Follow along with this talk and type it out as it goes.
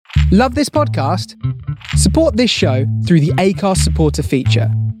Love this podcast? Support this show through the Acast supporter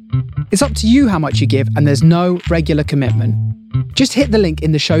feature. It's up to you how much you give, and there's no regular commitment. Just hit the link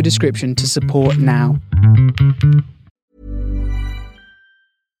in the show description to support now.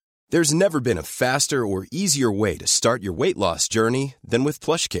 There's never been a faster or easier way to start your weight loss journey than with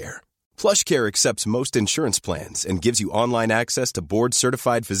PlushCare. PlushCare accepts most insurance plans and gives you online access to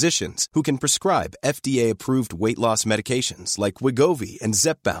board-certified physicians who can prescribe FDA-approved weight loss medications like Wegovy and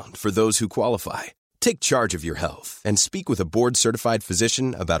Zepbound for those who qualify. Take charge of your health and speak with a board-certified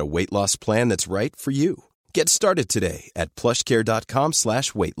physician about a weight loss plan that's right for you. Get started today at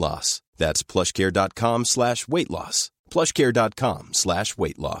plushcare.com/weight loss. That's plushcare.com/weight loss.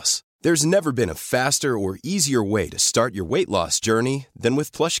 plushcare.com/weight loss. There's never been a faster or easier way to start your weight loss journey than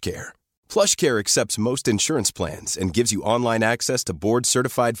with PlushCare. PlushCare accepts most insurance plans and gives you online access to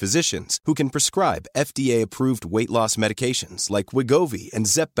board-certified physicians who can prescribe FDA-approved weight loss medications like Wegovy and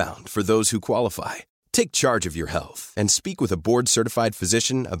Zepbound for those who qualify. Take charge of your health and speak with a board-certified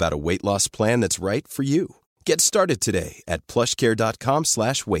physician about a weight loss plan that's right for you. Get started today at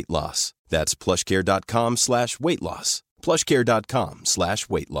plushcare.com/weight loss. That's plushcare.com/weight loss.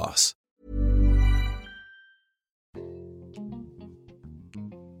 plushcare.com/weight loss.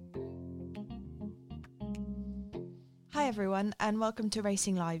 Hi everyone, and welcome to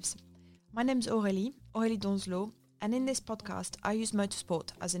Racing Lives. My name's Aurélie Donzelot, and in this podcast I use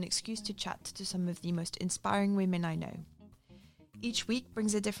motorsport as an excuse to chat to some of the most inspiring women I know. Each week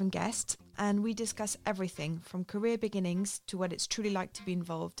brings a different guest, and we discuss everything from career beginnings to what it's truly like to be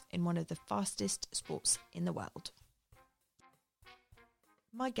involved in one of the fastest sports in the world.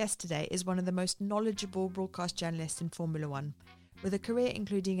 My guest today is one of the most knowledgeable broadcast journalists in Formula One, with a career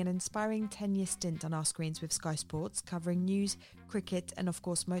including an inspiring 10-year stint on our screens with Sky Sports, covering news, cricket and of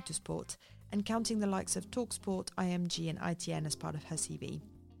course motorsport, and counting the likes of TalkSport, IMG and ITN as part of her CV.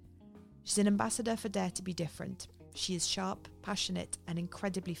 She's an ambassador for Dare to be Different. She is sharp, passionate and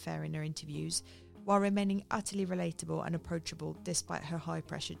incredibly fair in her interviews, while remaining utterly relatable and approachable despite her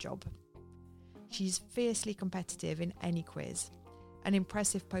high-pressure job. She's fiercely competitive in any quiz, an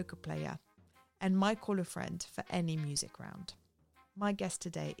impressive poker player, and my caller friend for any music round. My guest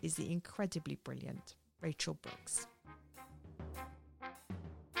today is the incredibly brilliant Rachel Brooks.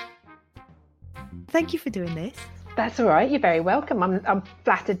 Thank you for doing this. That's all right. You're very welcome. I'm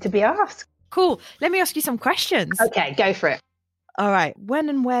flattered to be asked. Cool. Let me ask you some questions. Okay, go for it. All right. When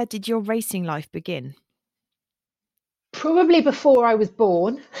and where did your racing life begin? Probably before I was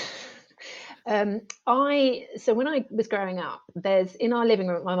born. So when I was growing up, there's in our living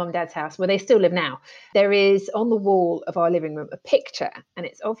room at my mum and dad's house, where they still live now, there is on the wall of our living room a picture, and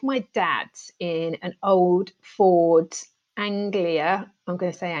it's of my dad in an old Ford Anglia. I'm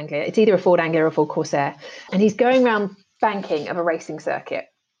going to say Anglia. It's either a Ford Anglia or a Ford Corsair, and he's going around banking of a racing circuit.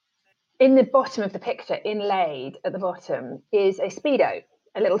 In the bottom of the picture, inlaid at the bottom, is a speedo,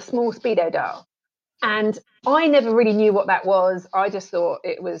 a little small speedo dial. And I never really knew what that was. I just thought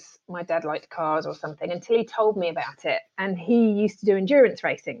it was my dad liked cars or something, until he told me about it. And he used to do endurance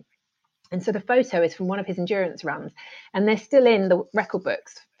racing. And so the photo is from one of his endurance runs. And they're still in the record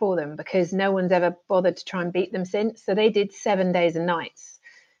books for them because no one's ever bothered to try and beat them since. So they did 7 days and nights.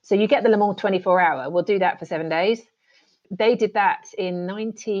 So you get the Le Mans 24-hour. We'll do that for 7 days. They did that in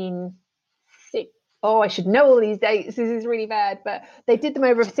 1960. Oh, I should know all these dates. This is really bad. But they did them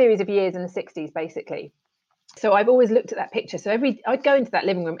over a series of years in the 60s, basically. So I've always looked at that picture. So I'd go into that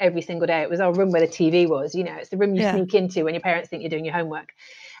living room every single day. It was our room where the TV was. You know, it's the room you sneak into when your parents think you're doing your homework.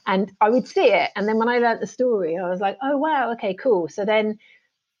 And I would see it. And then when I learnt the story, I was like, oh, wow, okay, cool. So then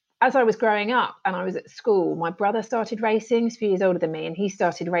as I was growing up and I was at school, my brother started racing. He's a few years older than me. And he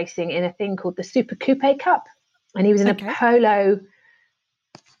started racing in a thing called the Super Coupe Cup. And he was in a Polo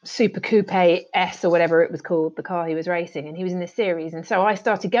Super Coupe S or whatever it was called, the car he was racing, and he was in this series. And so I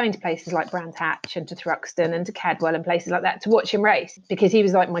started going to places like Brands Hatch and to Thruxton and to Cadwell and places like that to watch him race, because he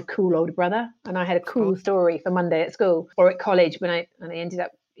was like my cool older brother, and I had a cool story for Monday at school or at college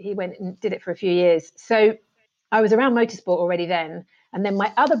he went and did it for a few years. So I was around motorsport already then, and then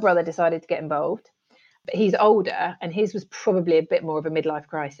my other brother decided to get involved, but he's older and his was probably a bit more of a midlife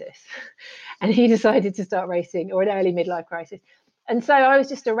crisis, and he decided to start racing, or an early midlife crisis. And so I was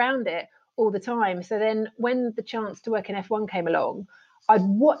just around it all the time. So then when the chance to work in F1 came along, I'd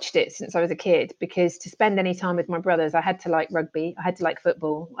watched it since I was a kid, because to spend any time with my brothers, I had to like rugby, I had to like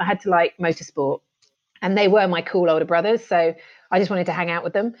football, I had to like motorsport. And they were my cool older brothers. So I just wanted to hang out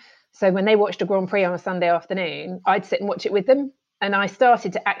with them. So when they watched a Grand Prix on a Sunday afternoon, I'd sit and watch it with them. And I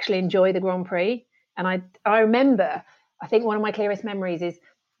started to actually enjoy the Grand Prix. And I remember, I think one of my clearest memories is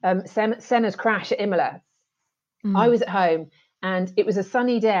Senna's crash at Imola. I was at home And it was a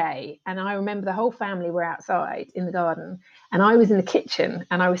sunny day, and I remember the whole family were outside in the garden, and I was in the kitchen,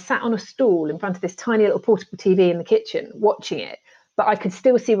 and I was sat on a stool in front of this tiny little portable TV in the kitchen watching it, but I could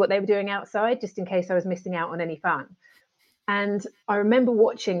still see what they were doing outside, just in case I was missing out on any fun. And I remember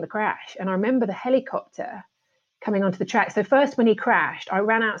watching the crash, and I remember the helicopter coming onto the track. So first, when he crashed, I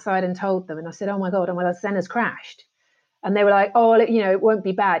ran outside and told them, and I said, oh my God, Senna's crashed. And they were like, oh, it won't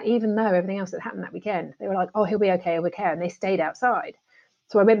be bad, even though everything else that happened that weekend. They were like, oh, he'll be okay. And they stayed outside.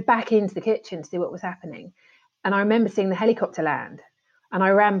 So I went back into the kitchen to see what was happening. And I remember seeing the helicopter land. And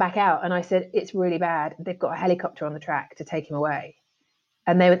I ran back out and I said, it's really bad. They've got a helicopter on the track to take him away.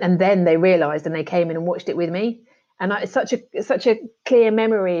 And then they realised, and they came in and watched it with me. And it's such a clear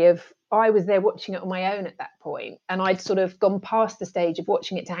memory of, I was there watching it on my own at that point. And I'd sort of gone past the stage of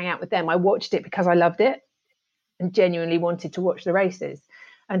watching it to hang out with them. I watched it because I loved it and genuinely wanted to watch the races.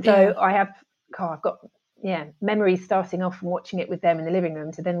 And so I've got memories starting off from watching it with them in the living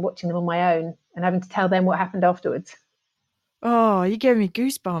room to then watching them on my own and having to tell them what happened afterwards. Oh, you gave me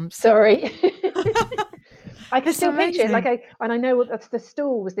goosebumps. Sorry. I can still amazing. picture it. And I know what the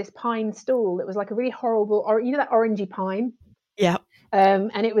stool was, this pine stool that was like a really horrible, or that orangey pine. Yeah.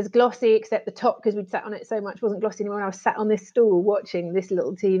 And it was glossy, except the top, because we'd sat on it so much, wasn't glossy anymore. And I was sat on this stool watching this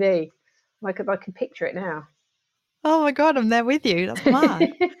little TV. I could picture it now. Oh my God, I'm there with you. That's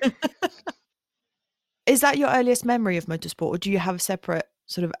mad. Is that your earliest memory of motorsport, or do you have a separate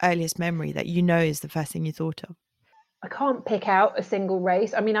sort of earliest memory that you know is the first thing you thought of? I can't pick out a single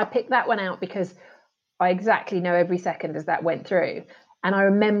race. I mean, I picked that one out because I exactly know every second as that went through. And I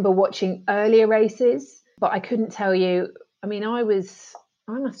remember watching earlier races, but I couldn't tell you. I mean, I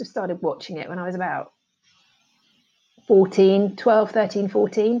must have started watching it when I was about 13,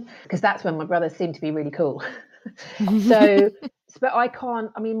 14, because that's when my brothers seemed to be really cool. But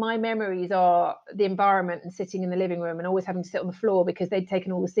my memories are the environment and sitting in the living room and always having to sit on the floor because they'd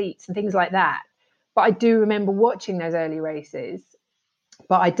taken all the seats and things like that. But I do remember watching those early races,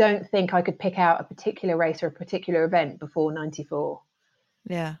 but I don't think I could pick out a particular race or a particular event before 94.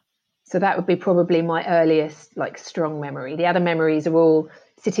 Yeah. So that would be probably my earliest, strong memory. The other memories are all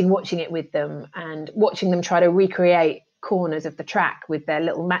sitting, watching it with them and watching them try to recreate corners of the track with their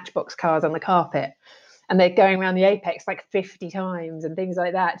little Matchbox cars on the carpet. And they're going around the apex 50 times and things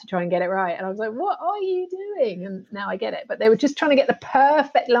like that to try and get it right. And I was like, what are you doing? And now I get it. But they were just trying to get the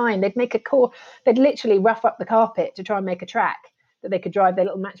perfect line. They'd make they'd literally rough up the carpet to try and make a track that they could drive their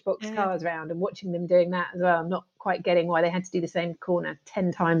little Matchbox cars around, and watching them doing that as well. I'm not quite getting why they had to do the same corner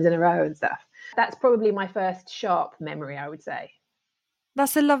 10 times in a row and stuff. That's probably my first sharp memory, I would say.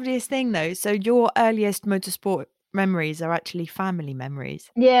 That's the loveliest thing, though. So your earliest motorsport memories are actually family memories.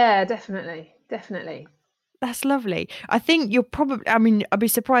 Yeah, definitely. That's lovely. I think you're probably, I'd be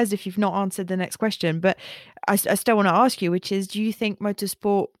surprised if you've not answered the next question, but I still want to ask you, which is, do you think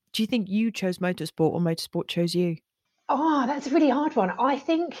you chose motorsport or motorsport chose you? Oh, that's a really hard one. I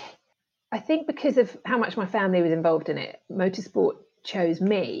think because of how much my family was involved in it, motorsport chose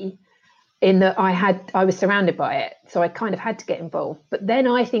me, in that I was surrounded by it. So I kind of had to get involved. But then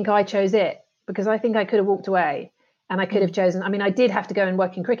I think I chose it because I think I could have walked away. And I could have chosen, I did have to go and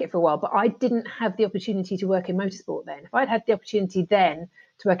work in cricket for a while, but I didn't have the opportunity to work in motorsport then. If I'd had the opportunity then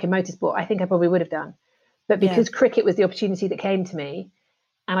to work in motorsport, I think I probably would have done. But because cricket was the opportunity that came to me,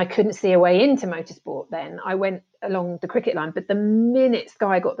 and I couldn't see a way into motorsport then, I went along the cricket line. But the minute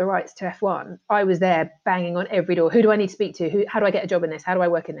Sky got the rights to F1, I was there banging on every door. Who do I need to speak to? How do I get a job in this? How do I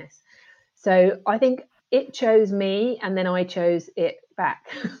work in this? So I think it chose me, and then I chose it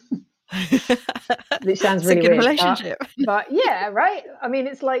back. Which sounds really weird, relationship. But yeah, right.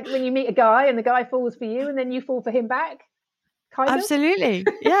 It's like when you meet a guy and the guy falls for you and then you fall for him back. Absolutely.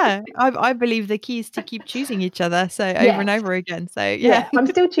 Yeah. I believe the key is to keep choosing each other over and over again. So yeah. I'm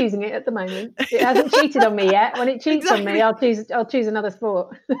still choosing it at the moment. It hasn't cheated on me yet. When it cheats on me, I'll choose another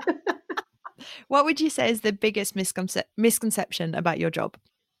sport. What would you say is the biggest misconception about your job?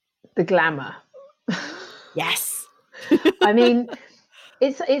 The glamour. Yes.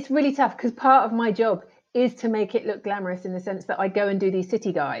 It's really tough because part of my job is to make it look glamorous, in the sense that I go and do these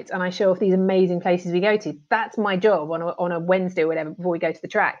city guides and I show off these amazing places we go to. That's my job on a Wednesday or whatever before we go to the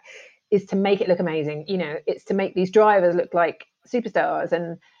track, is to make it look amazing. It's to make these drivers look like superstars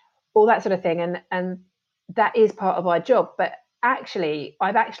and all that sort of thing. And that is part of our job. But actually,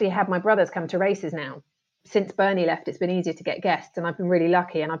 I've actually had my brothers come to races now. Since Bernie left, it's been easier to get guests, and I've been really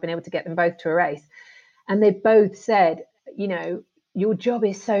lucky, and I've been able to get them both to a race. And they both said, your job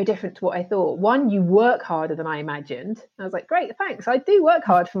is so different to what I thought. One, you work harder than I imagined. I was like, great, thanks. I do work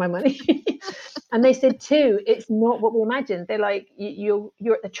hard for my money. And they said, two, it's not what we imagined. They're like, you're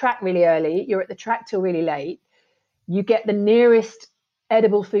at the track really early. You're at the track till really late. you get the nearest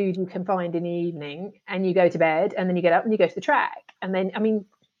edible food you can find in the evening, and you go to bed, and then you get up and you go to the track. And then, I mean,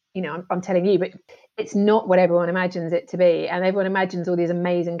 you know, I'm telling you, but it's not what everyone imagines it to be. And everyone imagines all these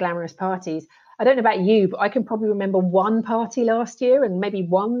amazing, glamorous parties. I don't know about you, but I can probably remember one party last year and maybe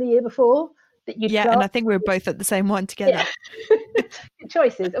one the year before that you'd Yeah, and I think we were both at the same one together. Yeah. Good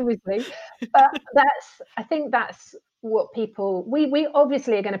choices, obviously. But I think that's what people, we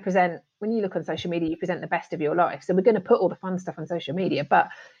obviously are going to present, when you look on social media, you present the best of your life. So we're going to put all the fun stuff on social media, but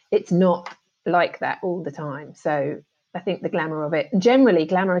it's not like that all the time. So I think the glamour of it, generally,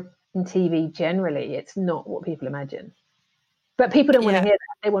 glamour in TV, generally, it's not what people imagine. But people don't want to hear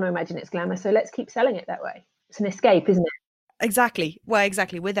that. They want to imagine it's glamour. So let's keep selling it that way. It's an escape, isn't it? Exactly. Well,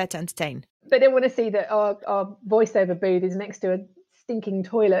 exactly. We're there to entertain. They don't want to see that our voiceover booth is next to a stinking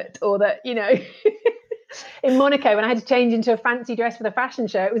toilet, or that, you know, in Monaco, when I had to change into a fancy dress for the fashion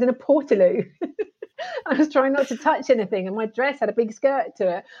show, it was in a portaloo. I was trying not to touch anything, and my dress had a big skirt to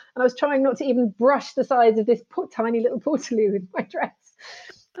it. And I was trying not to even brush the sides of this tiny little portaloo with my dress.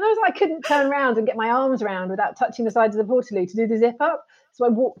 And I was like, I couldn't turn around and get my arms around without touching the sides of the portaloo to do the zip up. So I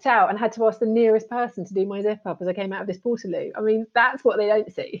walked out and had to ask the nearest person to do my zip up as I came out of this portaloo. I mean, that's what they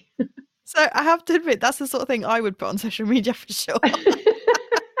don't see. So I have to admit, that's the sort of thing I would put on social media for sure.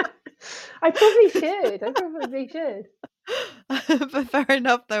 I probably should. But fair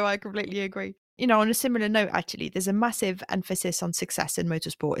enough, though, I completely agree. You know, on a similar note, actually, there's a massive emphasis on success in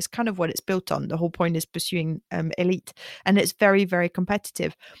motorsport. It's kind of what it's built on. The whole point is pursuing elite, and it's very, very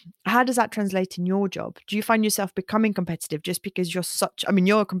competitive. How does that translate in your job? Do you find yourself becoming competitive just because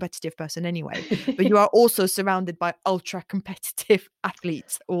you're a competitive person anyway, but you are also surrounded by ultra competitive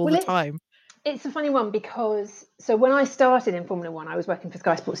athletes all the time? It's a funny one, because so when I started in Formula One, I was working for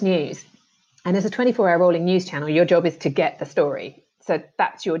Sky Sports News. And as a 24-hour rolling news channel, your job is to get the story. So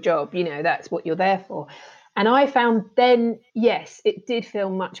that's your job, you know, that's what you're there for. And I found then, yes, it did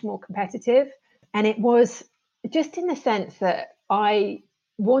feel much more competitive. And it was just in the sense that I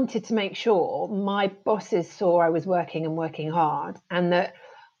wanted to make sure my bosses saw I was working and working hard, and that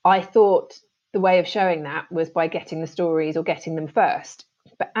I thought the way of showing that was by getting the stories or getting them first.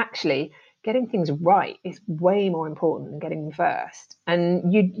 But actually, getting things right is way more important than getting them first.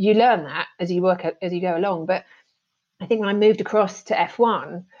 And you learn that as you go along. But I think when I moved across to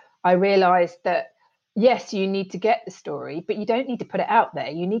F1, I realized that, yes, you need to get the story, but you don't need to put it out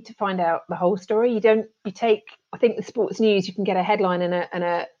there. You need to find out the whole story. I think the sports news, you can get a headline and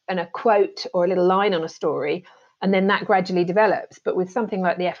a quote or a little line on a story, and then that gradually develops. But with something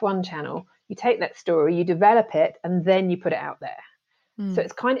like the F1 channel, you take that story, you develop it, and then you put it out there. So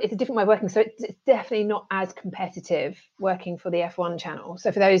it's a different way of working. So it's definitely not as competitive working for the F1 channel.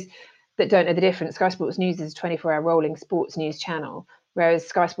 So for those that don't know the difference, Sky Sports News is a 24-hour rolling sports news channel, whereas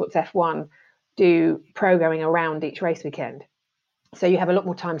Sky Sports F1 do programming around each race weekend. So you have a lot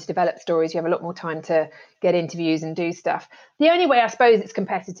more time to develop stories. You have a lot more time to get interviews and do stuff. The only way I suppose it's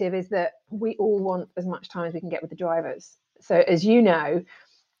competitive is that we all want as much time as we can get with the drivers. So as you know,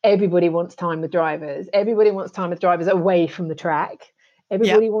 everybody wants time with drivers. Everybody wants time with drivers away from the track.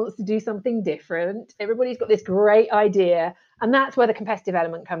 Everybody wants to do something different. Everybody's got this great idea. And that's where the competitive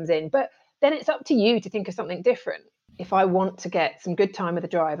element comes in. But then it's up to you to think of something different. If I want to get some good time with the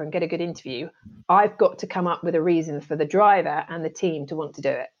driver and get a good interview, I've got to come up with a reason for the driver and the team to want to do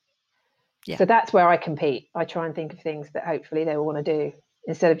it. Yeah. So that's where I compete. I try and think of things that hopefully they will want to do.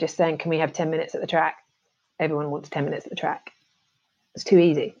 Instead of just saying, can we have 10 minutes at the track? Everyone wants 10 minutes at the track. It's too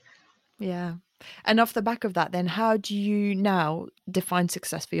easy. Yeah. And off the back of that, then, how do you now define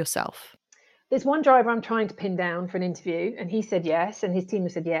success for yourself? There's one driver I'm trying to pin down for an interview, and he said yes, and his team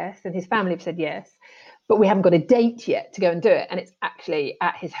have said yes, and his family have said yes, but we haven't got a date yet to go and do it, and it's actually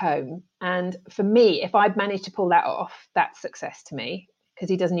at his home. And for me, if I'd managed to pull that off, that's success to me, because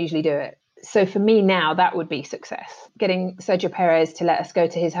he doesn't usually do it. So for me now, that would be success. Getting Sergio Perez to let us go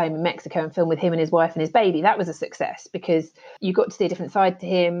to his home in Mexico and film with him and his wife and his baby, that was a success, because you got to see a different side to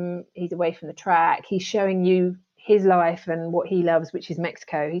him. He's away from the track. He's showing you his life and what he loves, which is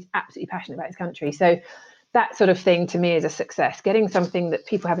Mexico. He's absolutely passionate about his country. So that sort of thing to me is a success. Getting something that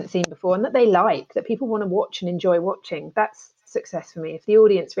people haven't seen before and that they like, that people want to watch and enjoy watching, that's success for me. If the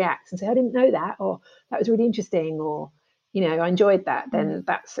audience reacts and say, I didn't know that, or that was really interesting, or I enjoyed that, then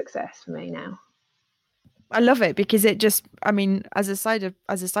that's success for me now. I love it, because it just, I mean, as a side of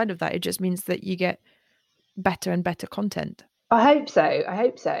that, it just means that you get better and better content. I hope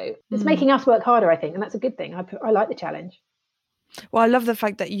so. It's making us work harder, I think, and that's a good thing. I like the challenge. Well, I love the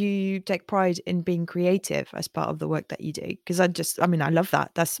fact that you take pride in being creative as part of the work that you do, because I love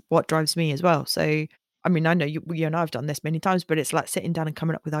that. That's what drives me as well. So, I mean, I know you and I have done this many times, but it's like sitting down and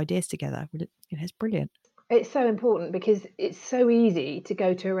coming up with ideas together. It's brilliant. It's so important because it's so easy to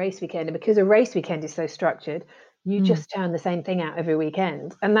go to a race weekend. And because a race weekend is so structured, you Mm. just turn the same thing out every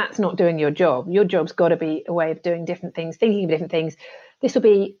weekend. And that's not doing your job. Your job's got to be a way of doing different things, thinking of different things. This will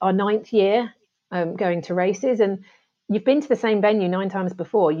be our 9th year going to races. And you've been to the same venue 9 times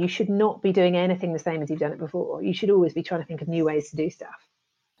before. You should not be doing anything the same as you've done it before. You should always be trying to think of new ways to do stuff.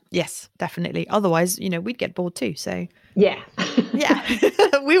 Yes, definitely. Otherwise, we'd get bored too. So Yeah.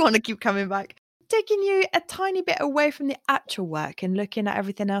 yeah, we want to keep coming back. Taking you a tiny bit away from the actual work and looking at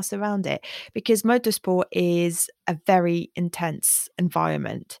everything else around it, because motorsport is a very intense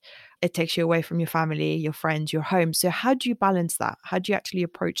environment. It takes you away from your family, your friends, your home. So how do you balance that? How do you actually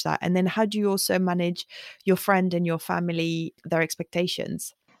approach that? And then how do you also manage your friend and your family, their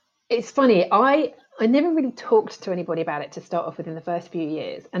expectations? It's funny. I never really talked to anybody about it to start off with in the first few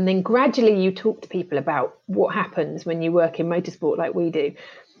years. And then gradually you talk to people about what happens when you work in motorsport like we do.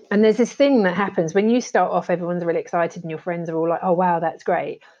 And there's this thing that happens when you start off, everyone's really excited and your friends are all like, oh, wow, that's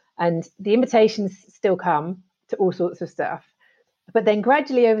great. And the invitations still come to all sorts of stuff. But then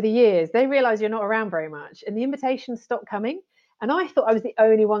gradually over the years, they realize you're not around very much and the invitations stop coming. And I thought I was the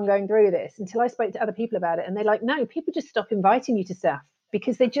only one going through this until I spoke to other people about it. And they're like, no, people just stop inviting you to stuff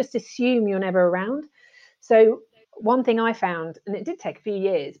because they just assume you're never around. So one thing I found, and it did take a few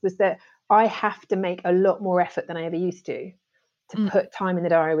years, was that I have to make a lot more effort than I ever used to put time in the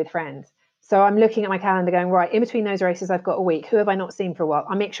diary with friends. So I'm looking at my calendar going, right, in between those races, I've got a week. Who have I not seen for a while?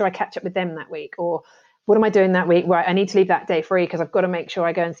 I make sure I catch up with them that week. Or what am I doing that week? Right, I need to leave that day free because I've got to make sure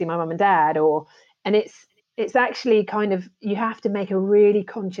I go and see my mum and dad. And it's actually kind of, you have to make a really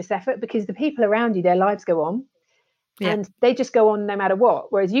conscious effort because the people around you, their lives go on. Yeah. And they just go on no matter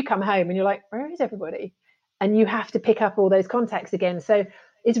what. Whereas you come home and you're like, where is everybody? And you have to pick up all those contacts again. So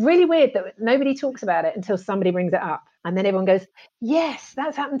it's really weird that nobody talks about it until somebody brings it up. And then everyone goes, yes,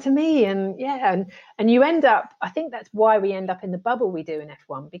 that's happened to me. And yeah, and you end up, I think that's why we end up in the bubble we do in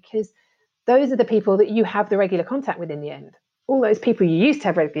F1, because those are the people that you have the regular contact with in the end. All those people you used to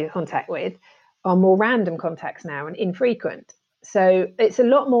have regular contact with are more random contacts now and infrequent. So it's a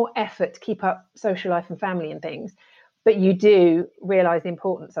lot more effort to keep up social life and family and things, but you do realize the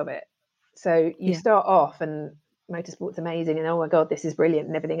importance of it. So you start off and motorsport's amazing and oh my God, this is brilliant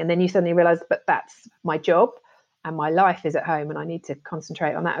and everything. And then you suddenly realize, but that's my job and my life is at home and I need to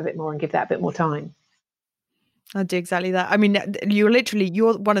concentrate on that a bit more and give that a bit more time. I do exactly that. I mean, you're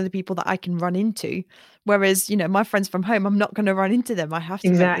one of the people that I can run into. Whereas, my friends from home, I'm not going to run into them. I have to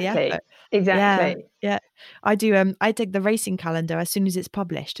make the effort. Exactly. Yeah. I do. I take the racing calendar as soon as it's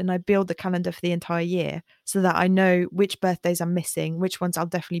published and I build the calendar for the entire year so that I know which birthdays I'm missing, which ones I'll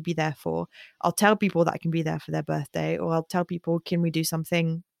definitely be there for. I'll tell people that I can be there for their birthday, or I'll tell people, can we do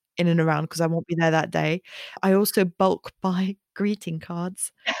something in and around because I won't be there that day. I also bulk buy greeting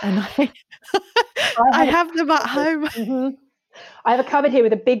cards and I have them at home. Mm-hmm. I have a cupboard here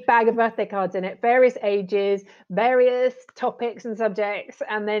with a big bag of birthday cards in it, various ages, various topics and subjects.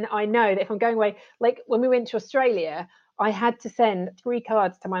 And then I know that if I'm going away, like when we went to Australia, I had to send 3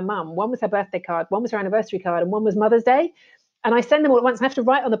 cards to my mum. One was her birthday card, one was her anniversary card, and one was Mother's Day. And I send them all at once and I have to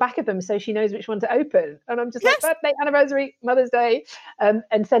write on the back of them so she knows which one to open. And I'm just like, birthday, anniversary, Mother's Day,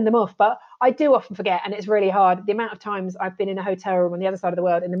 and send them off. But I do often forget, and it's really hard. The amount of times I've been in a hotel room on the other side of the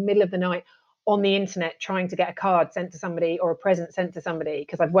world in the middle of the night on the internet trying to get a card sent to somebody or a present sent to somebody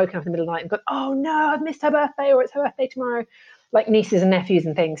because I've woken up in the middle of the night and gone, oh no, I've missed her birthday or it's her birthday tomorrow, like nieces and nephews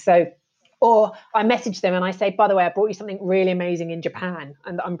and things. So, or I message them and I say, by the way, I brought you something really amazing in Japan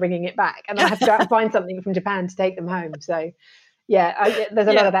and I'm bringing it back. And then I have to go out and find something from Japan to take them home. So yeah, there's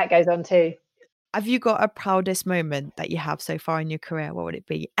a lot of that goes on too. Have you got a proudest moment that you have so far in your career? What would it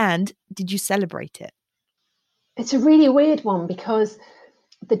be? And did you celebrate it? It's a really weird one because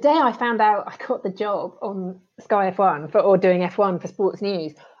the day I found out I got the job on Sky F1 or doing F1 for Sports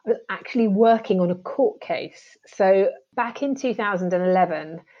News, I was actually working on a court case. So back in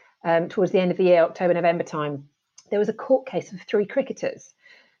 2011, towards the end of the year, October, November time, there was a court case of 3 cricketers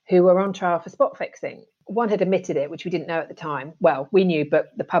who were on trial for spot fixing. One had admitted it, which we didn't know at the time. Well, we knew,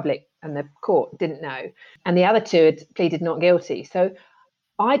 but the public and the court didn't know. And the other 2 had pleaded not guilty. So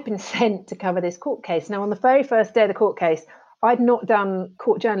I'd been sent to cover this court case. Now, on the very first day of the court case, I'd not done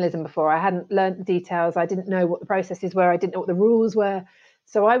court journalism before. I hadn't learned the details. I didn't know what the processes were. I didn't know what the rules were.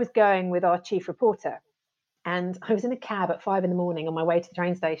 So I was going with our chief reporter. And I was in a cab at 5 a.m. on my way to the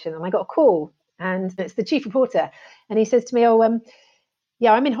train station. And I got a call. And it's the chief reporter. And he says to me,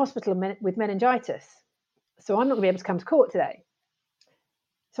 yeah, I'm in hospital with meningitis. So I'm not going to be able to come to court today.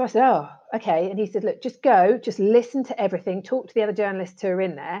 So I said, oh, okay. And he said, look, just go, just listen to everything, talk to the other journalists who are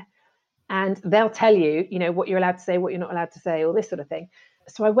in there, and they'll tell you, what you're allowed to say, what you're not allowed to say, all this sort of thing.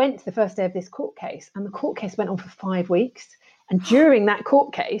 so I went to the first day of this court case, and the court case went on for 5 weeks. And during that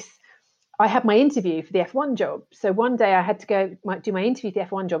court case, I had my interview for the F1 job. So one day I had to go do my interview for the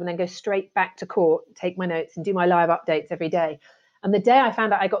F1 job and then go straight back to court, take my notes and do my live updates every day. And the day I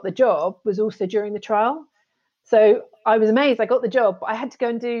found out I got the job was also during the trial. So I was amazed I got the job, but I had to go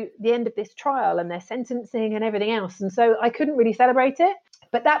and do the end of this trial and their sentencing and everything else. And so I couldn't really celebrate it.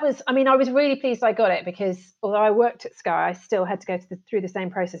 But that was, I mean, I was really pleased I got it, because although I worked at Sky, I still had to go through the same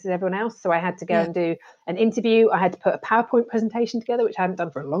process as everyone else. So I had to go and do an interview. I had to put a PowerPoint presentation together, which I hadn't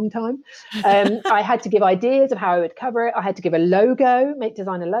done for a long time. I had to give ideas of how I would cover it. I had to give a logo,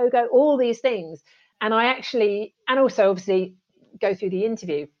 design a logo, all these things. And also obviously go through the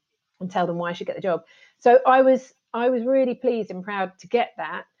interview and tell them why I should get the job. So I was really pleased and proud to get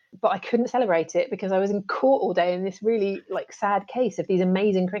that. But I couldn't celebrate it because I was in court all day in this really sad case of these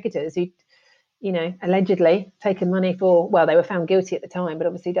amazing cricketers who, allegedly taken money for, well, they were found guilty at the time, but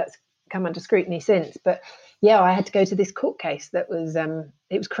obviously that's come under scrutiny since. But yeah, I had to go to this court case that was,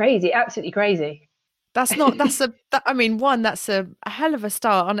 it was crazy, absolutely crazy. That's a hell of a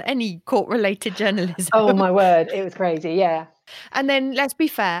start on any court-related journalism. Oh my word, it was crazy, yeah. And then let's be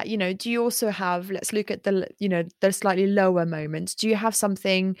fair, do you also have, let's look at the slightly lower moments. Do you have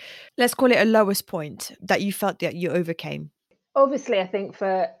something, let's call it a lowest point, that you felt that you overcame? Obviously, I think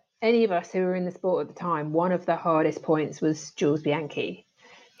for any of us who were in the sport at the time, one of the hardest points was Jules Bianchi,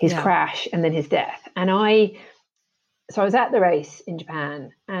 his crash and then his death. And so I was at the race in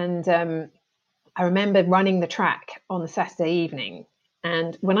Japan, and I remember running the track on the Saturday evening.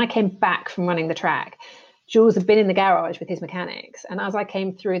 And when I came back from running the track, Jules had been in the garage with his mechanics. And as I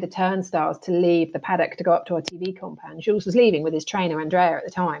came through the turnstiles to leave the paddock to go up to our TV compound, Jules was leaving with his trainer, Andrea, at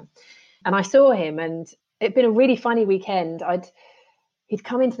the time. And I saw him, and it'd been a really funny weekend. He'd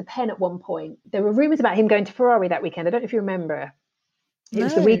come into the pen at one point. There were rumours about him going to Ferrari that weekend. I don't know if you remember. It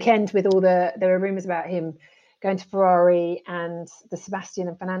was the weekend with there were rumours about him going to Ferrari and the Sebastian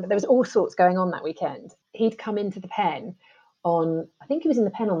and Fernando. There was all sorts going on that weekend. He'd come into the pen I think he was in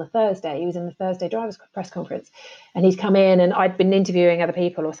the pen on the Thursday. He was in the Thursday drivers press conference, and he'd come in, and I'd been interviewing other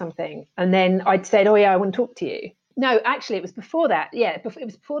people or something. And then I'd said, oh yeah, I want to talk to you. No, actually it was before that. Yeah, it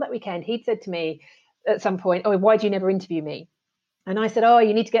was before that weekend. He'd said to me at some point, oh, why do you never interview me? And I said, oh,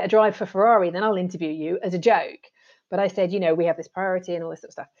 you need to get a drive for Ferrari, then I'll interview you, as a joke. But I said, we have this priority and all this sort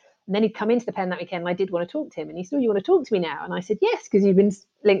of stuff. And then he'd come into the pen that weekend, and I did want to talk to him. And he said, oh, you want to talk to me now? And I said, yes, because you've been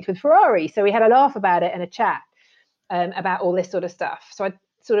linked with Ferrari. So we had a laugh about it and a chat about all this sort of stuff. So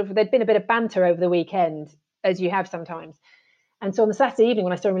there'd been a bit of banter over the weekend, as you have sometimes. And so on the Saturday evening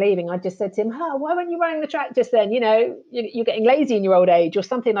when I saw him leaving, I just said to him, why weren't you running the track just then? You're getting lazy in your old age, or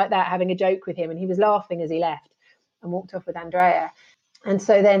something like that, having a joke with him. And he was laughing as he left and walked off with Andrea. And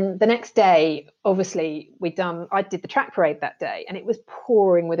so then the next day, obviously, I did the track parade that day, and it was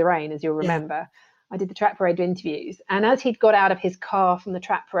pouring with rain, as you'll remember. Yeah. I did the track parade interviews. And as he'd got out of his car from the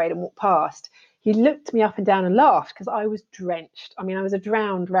track parade and walked past, he looked me up and down and laughed, because I was drenched. I mean, I was a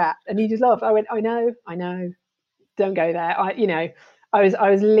drowned rat. And he just laughed. I went, I know, don't go there. I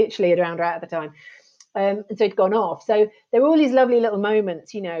was literally a drowned rat at the time. And so he'd gone off. So there were all these lovely little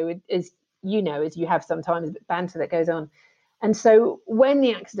moments, as you have sometimes, banter that goes on. And so when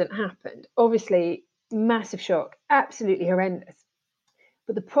the accident happened, obviously massive shock, absolutely horrendous.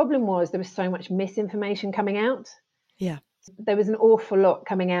 But the problem was there was so much misinformation coming out. Yeah. There was an awful lot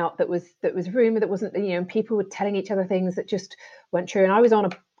coming out that was rumor, that wasn't, and people were telling each other things that just weren't true. And I was on a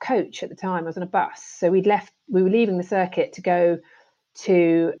coach at the time. I was on a bus. So we were leaving the circuit to go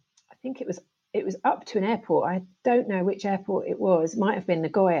to, I think it was up to an airport. I don't know which airport it was. It might have been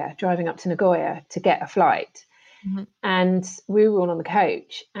Nagoya, driving up to Nagoya to get a flight. Mm-hmm. And we were all on the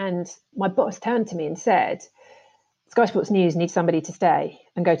coach, and my boss turned to me and said, Sky Sports News needs somebody to stay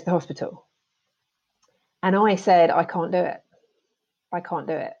and go to the hospital. And I said, I can't do it.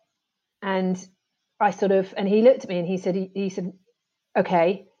 And and he looked at me and he said,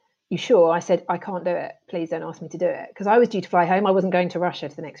 okay, you sure? I said, I can't do it. Please don't ask me to do it. Because I was due to fly home. I wasn't going to Russia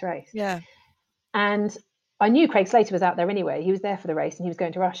to the next race. Yeah. And I knew Craig Slater was out there anyway. He was there for the race and he was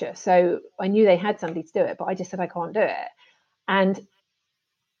going to Russia. So I knew they had somebody to do it, but I just said, I can't do it. And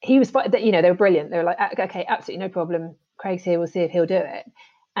he was, they were brilliant. They were like, okay, absolutely no problem. Craig's here. We'll see if he'll do it.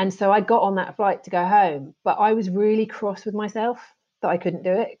 And so I got on that flight to go home, but I was really cross with myself that I couldn't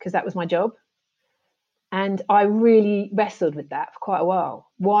do it, because that was my job. And I really wrestled with that for quite a while.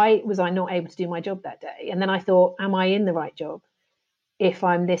 Why was I not able to do my job that day? And then I thought, am I in the right job if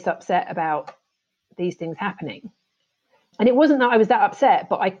I'm this upset about these things happening? And it wasn't that I was that upset,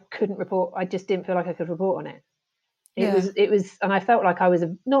 but I couldn't report. I just didn't feel like I could report on it. It was, and I felt like I was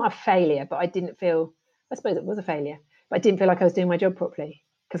not a failure, but I didn't feel, I suppose it was a failure, but I didn't feel like I was doing my job properly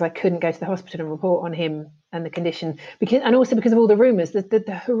because I couldn't go to the hospital and report on him and the condition, and also because of all the rumours,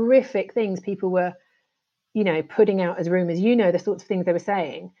 the horrific things people were, putting out as rumours, the sorts of things they were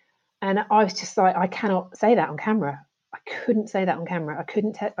saying. And I was just like, I cannot say that on camera. I couldn't say that on camera. I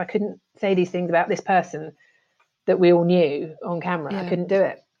couldn't say these things about this person that we all knew on camera. I couldn't do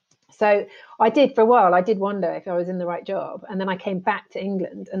it. So I did for a while. I did wonder if I was in the right job. And then I came back to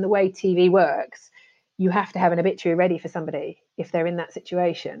England, and the way TV works, you have to have an obituary ready for somebody if they're in that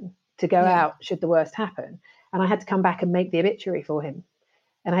situation to go out should the worst happen. And I had to come back and make the obituary for him.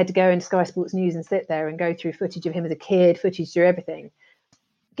 And I had to go into Sky Sports News and sit there and go through footage of him as a kid, footage through everything.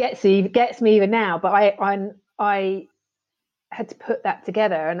 Gets me even now, but I had to put that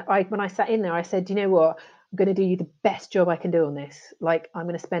together. And when I sat in there, I said, you know what? I'm going to do you the best job I can do on this. Like, I'm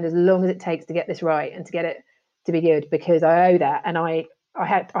going to spend as long as it takes to get this right and to get it to be good, because I owe that. And I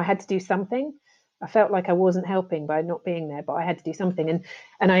had to do something. I felt like I wasn't helping by not being there, but I had to do something.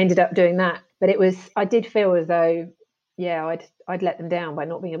 And I ended up doing that. But I did feel as though, I'd let them down by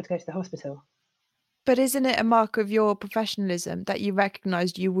not being able to go to the hospital. But isn't it a mark of your professionalism that you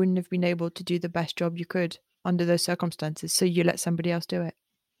recognised you wouldn't have been able to do the best job you could under those circumstances, so you let somebody else do it?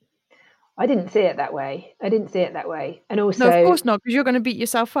 I didn't see it that way. And also, no, of course not, because you're going to beat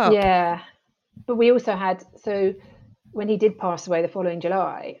yourself up. Yeah, but we also had, so when he did pass away the following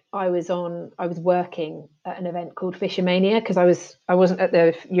July, I was working at an event called Fishermania, because I wasn't at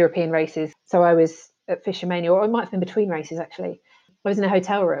the European races, so I was at Fishermania, or it might have been between races actually. I was in a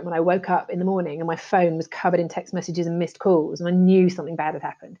hotel room and I woke up in the morning and my phone was covered in text messages and missed calls, and I knew something bad had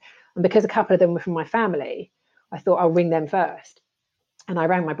happened. And because a couple of them were from my family, I thought I'll ring them first. And I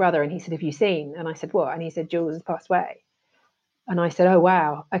rang my brother and he said, have you seen? And I said, what? And he said, Jules has passed away. And I said, oh,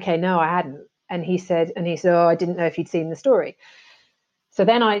 wow. Okay, no, I hadn't. And he said, oh, I didn't know if you'd seen the story. So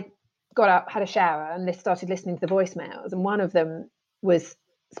then I got up, had a shower, and started listening to the voicemails. And one of them was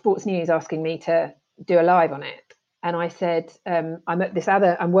Sports News asking me to do a live on it. And I said,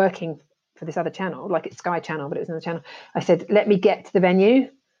 I'm working for this other channel, like it's Sky Channel, but it was another channel. I said, let me get to the venue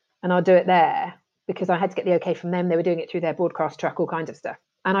and I'll do it there, because I had to get the okay from them. They were doing it through their broadcast truck, all kinds of stuff.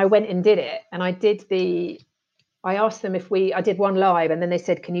 And I went and did it. And I asked them I did one live, and then they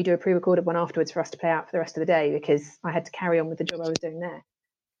said, can you do a pre-recorded one afterwards for us to play out for the rest of the day? Because I had to carry on with the job I was doing there.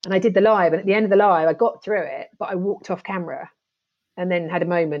 And I did the live. And at the end of the live, I got through it, but I walked off camera and then had a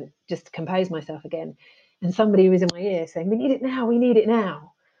moment just to compose myself again. And somebody was in my ear saying, we need it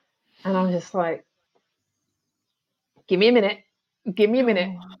now. And I was just like, give me a minute,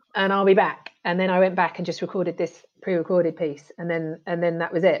 and I'll be back. And then I went back and just recorded this pre-recorded piece. And then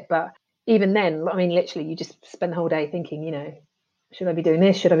that was it. But even then, I mean, literally, you just spend the whole day thinking, should I be doing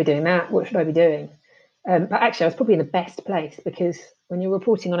this? Should I be doing that? What should I be doing? But actually, I was probably in the best place, because when you're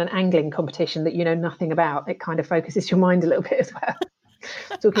reporting on an angling competition that you know nothing about, it kind of focuses your mind a little bit as well.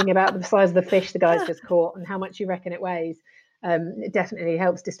 Talking about the size of the fish the guy's just caught and how much you reckon it weighs. It definitely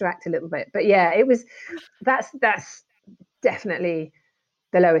helps distract a little bit. But yeah, that's definitely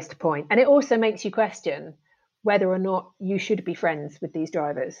the lowest point. And it also makes you question whether or not you should be friends with these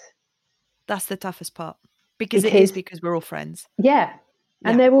drivers. That's the toughest part, because we're all friends. Yeah.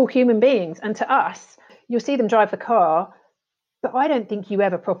 And they're all human beings. And to us, you'll see them drive the car, but I don't think you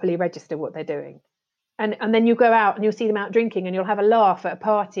ever properly register what they're doing. And then you go out and you'll see them out drinking, and you'll have a laugh at a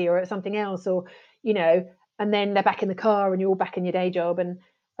party or at something else, or, and then they're back in the car and you're all back in your day job. And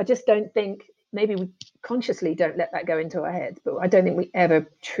I just don't think, maybe we consciously don't let that go into our heads, but I don't think we ever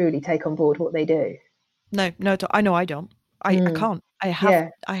truly take on board what they do. No, I know I don't. I can't. I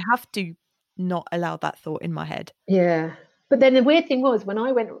have to not allow that thought in my head. Yeah. But then the weird thing was, when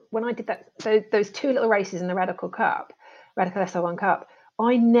I did that, those two little races in the Radical SR1 Cup,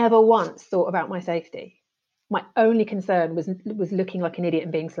 I never once thought about my safety. My only concern was looking like an idiot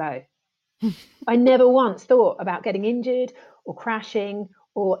and being slow. I never once thought about getting injured or crashing,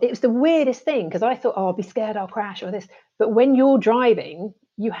 or it was the weirdest thing, because I thought, I'll be scared I'll crash or this. But when you're driving,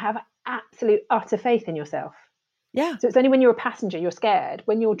 you have absolute utter faith in yourself. Yeah. So it's only when you're a passenger you're scared.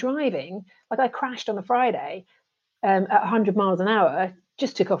 When you're driving, like I crashed on a Friday at 100 miles an hour,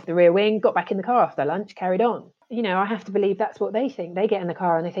 just took off the rear wing, got back in the car after lunch, carried on. I have to believe that's what they think. They get in the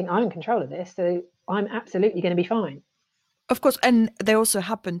car and they think, I'm in control of this, so I'm absolutely going to be fine. Of course, and they also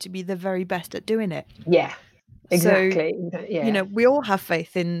happen to be the very best at doing it. Yeah, exactly. So, yeah. We all have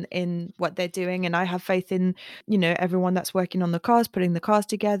faith in what they're doing, and I have faith in, everyone that's working on the cars, putting the cars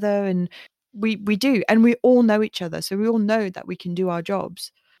together, and we do. And we all know each other, so we all know that we can do our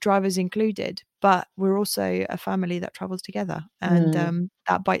jobs, drivers included, but we're also a family that travels together, and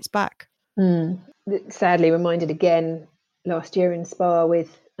that bites back. Sadly reminded again last year in Spa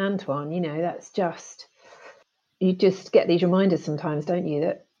with Antoine, that's just, you just get these reminders sometimes, don't you,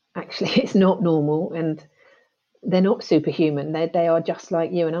 that actually it's not normal and they're not superhuman. They are just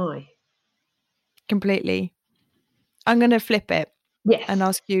like you and I. Completely. I'm going to flip it. Yes. And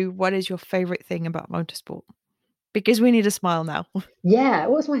ask you, what is your favourite thing about motorsport? Because we need a smile now. Yeah,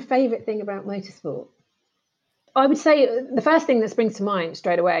 what's my favourite thing about motorsport? I would say the first thing that springs to mind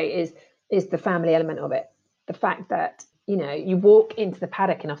straight away is the family element of it. The fact that, you walk into the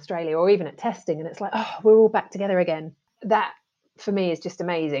paddock in Australia or even at testing and it's like, oh, we're all back together again. That for me is just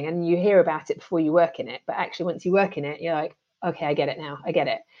amazing. And you hear about it before you work in it. But actually, once you work in it, you're like, okay, I get it now. I get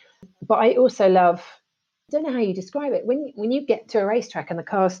it. But I also love, I don't know how you describe it. When you get to a racetrack and the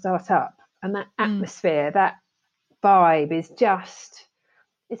cars start up and that atmosphere, that vibe is just,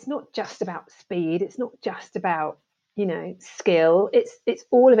 it's not just about speed. It's not just about, skill. It's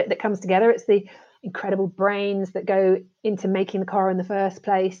all of it that comes together. It's the incredible brains that go into making the car in the first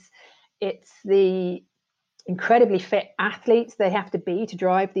place. It's the incredibly fit athletes they have to be to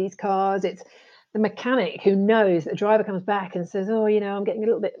drive these cars. It's the mechanic who knows that the driver comes back and says, oh, I'm getting a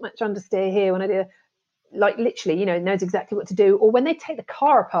little bit much understeer here when I do, like literally, knows exactly what to do. Or when they take the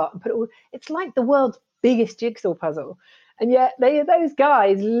car apart and put it all, it's like the world's biggest jigsaw puzzle. And yet those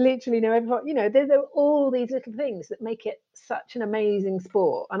guys literally know everything. There's all these little things that make it such an amazing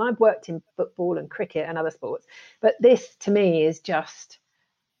sport. And I've worked in football and cricket and other sports, but this to me is just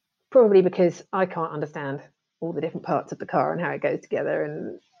probably because I can't understand all the different parts of the car and how it goes together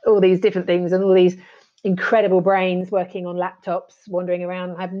and all these different things and all these incredible brains working on laptops, wandering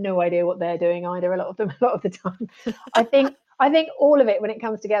around. I have no idea what they're doing either. A lot of the time. I think all of it when it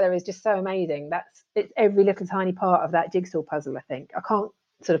comes together is just so amazing. It's every little tiny part of that jigsaw puzzle. I think I can't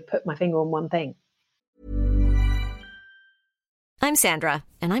sort of put my finger on one thing. I'm Sandra,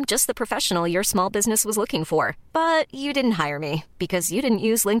 and I'm just the professional your small business was looking for. But you didn't hire me because you didn't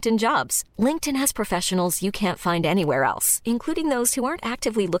use LinkedIn Jobs. LinkedIn has professionals you can't find anywhere else, including those who aren't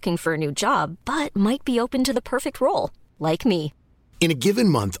actively looking for a new job, but might be open to the perfect role, like me. In a given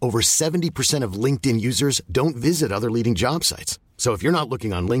month, over 70% of LinkedIn users don't visit other leading job sites. So if you're not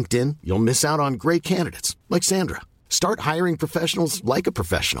looking on LinkedIn, you'll miss out on great candidates like Sandra. Start hiring professionals like a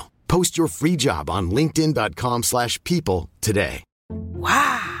professional. Post your free job on linkedin.com/people today.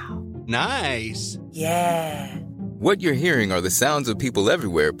 Wow. Nice. Yeah. What you're hearing are the sounds of people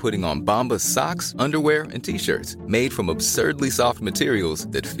everywhere putting on Bombas socks, underwear, and T-shirts made from absurdly soft materials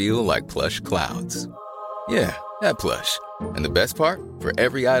that feel like plush clouds. Yeah, that plush. And the best part? For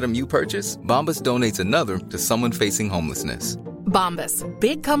every item you purchase, Bombas donates another to someone facing homelessness. Bombas.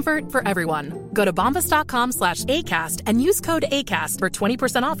 Big comfort for everyone. Go to bombas.com/ACAST and use code ACAST for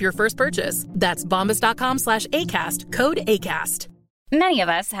 20% off your first purchase. That's bombas.com/ACAST. Code ACAST. Many of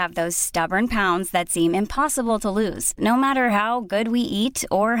us have those stubborn pounds that seem impossible to lose, no matter how good we eat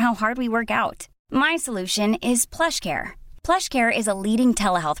or how hard we work out. My solution is PlushCare. PlushCare is a leading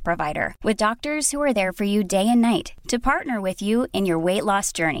telehealth provider with doctors who are there for you day and night to partner with you in your weight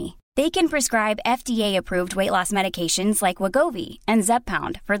loss journey. They can prescribe FDA-approved weight loss medications like Wegovy and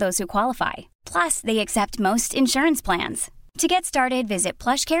Zepbound for those who qualify. Plus, they accept most insurance plans. To get started, visit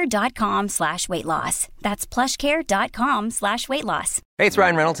plushcare.com/weightloss. That's plushcare.com/weightloss. Hey, it's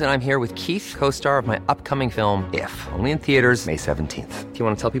Ryan Reynolds, and I'm here with Keith, co-star of my upcoming film, If, only in theaters May 17th. Do you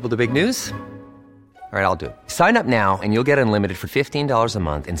want to tell people the big news? All right, I'll do it. Sign up now and you'll get unlimited for $15 a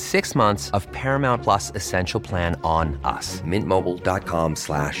month and 6 months of Paramount Plus Essential Plan on us.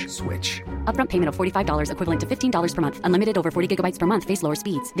 MintMobile.com/switch. Upfront payment of $45 equivalent to $15 per month. Unlimited over 40 gigabytes per month. Face lower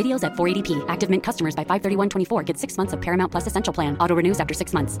speeds. Videos at 480p. Active Mint customers by 531.24 get 6 months of Paramount Plus Essential Plan. Auto renews after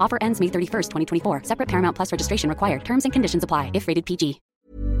 6 months. Offer ends May 31st, 2024. Separate Paramount Plus registration required. Terms and conditions apply if rated PG.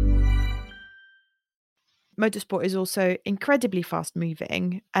 Motorsport is also incredibly fast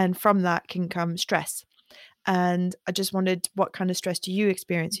moving, and from that can come stress. And I just wondered, what kind of stress do you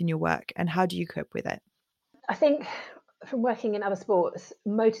experience in your work and how do you cope with it? I think from working in other sports,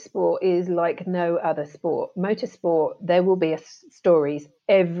 motorsport is like no other sport. Motorsport, there will be stories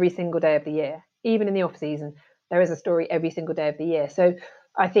every single day of the year. Even in the off season, there is a story every single day of the year. So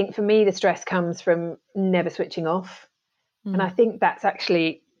I think for me, the stress comes from never switching off. And I think that's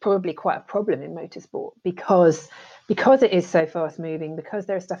actually probably quite a problem in motorsport because it is so fast moving, because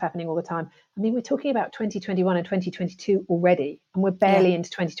there is stuff happening all the time. I mean, we're talking about 2021 and 2022 already, and we're barely into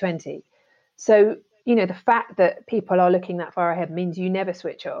 2020. So, the fact that people are looking that far ahead means you never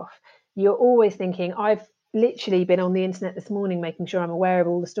switch off. You're always thinking, I've literally been on the internet this morning, making sure I'm aware of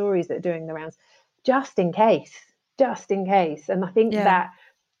all the stories that are doing the rounds, just in case. And I think that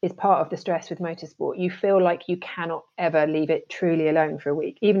is part of the stress with motorsport. You feel like you cannot ever leave it truly alone for a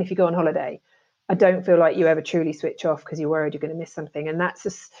week. Even if you go on holiday, I don't feel like you ever truly switch off because you're worried you're going to miss something. And that's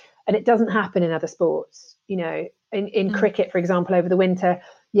just And it doesn't happen in other sports. You know, in cricket, for example, over the winter,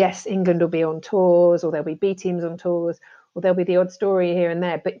 yes, England will be on tours, or there'll be B teams on tours, or there'll be the odd story here and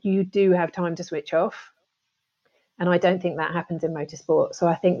there, but you do have time to switch off. And I don't think that happens in motorsport. So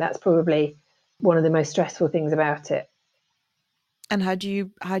I think that's probably one of the most stressful things about it. And how do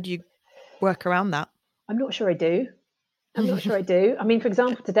you work around that? I'm not sure I do. I mean, for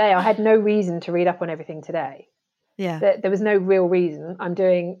example, today I had no reason to read up on everything today. Yeah. There was no real reason. I'm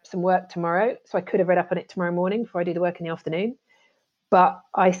doing some work tomorrow, so I could have read up on it tomorrow morning before I do the work in the afternoon. But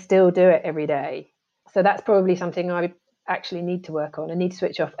I still do it every day. So that's probably something I actually need to work on. I need to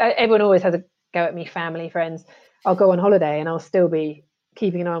switch off. Everyone always has a go at me, family, friends. I'll go on holiday and I'll still be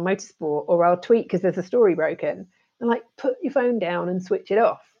keeping an eye on motorsport, or I'll tweet because there's a story broken. And like, put your phone down and switch it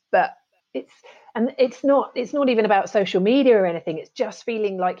off. But it's not even about social media or anything. It's just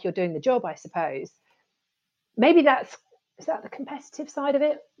feeling like you're doing the job, I suppose. Maybe is that the competitive side of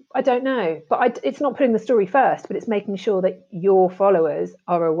it? I don't know. But it's not putting the story first, but it's making sure that your followers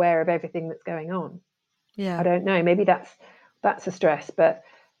are aware of everything that's going on. Yeah. I don't know. Maybe that's a stress. But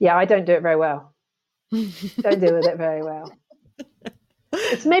yeah, I don't do it very well. Don't deal with it very well.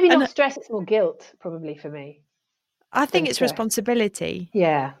 It's maybe not stress, it's more guilt probably for me. I think it's responsibility.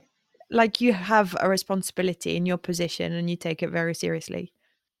 Yeah. Like, you have a responsibility in your position and you take it very seriously.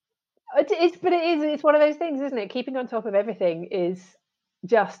 It's one of those things, isn't it? Keeping on top of everything is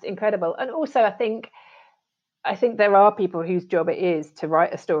just incredible. And also I think there are people whose job it is to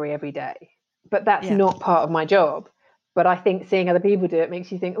write a story every day, but that's not part of my job. But I think seeing other people do it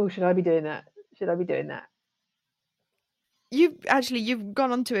makes you think, oh, should I be doing that? Should I be doing that? You've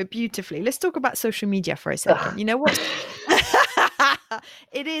gone onto it beautifully. Let's talk about social media for a second. You know what?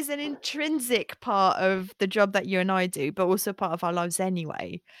 It is an intrinsic part of the job that you and I do, but also part of our lives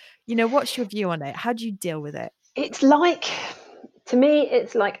anyway. You know, what's your view on it? How do you deal with it? It's like, to me,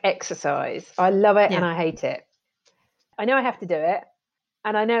 it's like exercise. I love it and I hate it. I know I have to do it,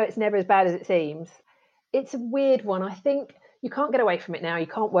 and I know it's never as bad as it seems. It's a weird one. I think you can't get away from it now. You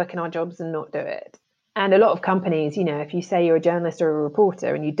can't work in our jobs and not do it. And a lot of companies, you know, if you say you're a journalist or a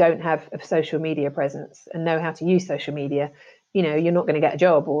reporter and you don't have a social media presence and know how to use social media, you know, you're not going to get a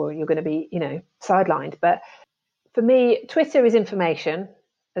job, or you're going to be, you know, sidelined. But for me, Twitter is information,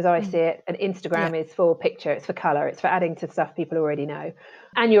 as I see it, and Instagram is for picture, it's for color, it's for adding to stuff people already know.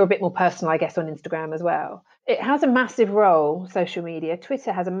 And you're a bit more personal, I guess, on Instagram as well. It has a massive role, social media.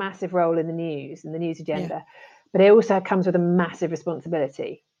 Twitter has a massive role in the news agenda, but it also comes with a massive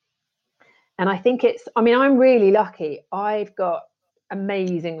responsibility. And I think I'm really lucky. I've got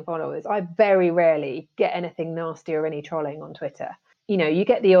amazing followers. I very rarely get anything nasty or any trolling on Twitter. You know, you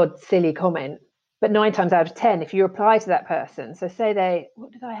get the odd silly comment, but 9 times out of 10, if you reply to that person, so say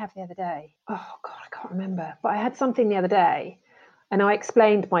what did I have the other day? Oh God, I can't remember. But I had something the other day and I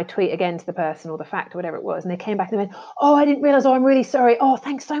explained my tweet again to the person, or the fact or whatever it was. And they came back and they went, oh, I didn't realize. Oh, I'm really sorry. Oh,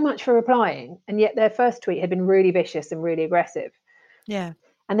 thanks so much for replying. And yet their first tweet had been really vicious and really aggressive. Yeah.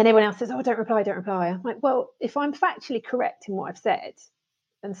 And then everyone else says, oh, don't reply. I'm like, well, if I'm factually correct in what I've said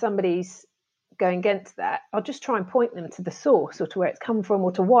and somebody's going against that, I'll just try and point them to the source, or to where it's come from,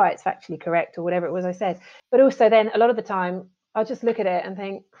 or to why it's factually correct, or whatever it was I said. But also then a lot of the time I'll just look at it and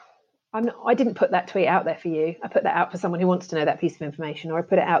think, I didn't put that tweet out there for you. I put that out for someone who wants to know that piece of information, or I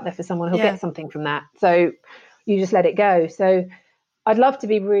put it out there for someone who'll get something from that. So you just let it go. So I'd love to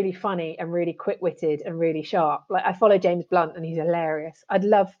be really funny and really quick-witted and really sharp. Like, I follow James Blunt and he's hilarious. I'd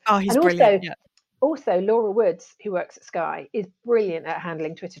love. Oh, he's and brilliant. Also, Laura Woods, who works at Sky, is brilliant at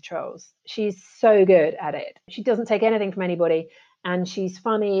handling Twitter trolls. She's so good at it. She doesn't take anything from anybody, and she's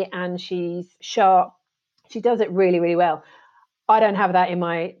funny and she's sharp. She does it really, really well. I don't have that in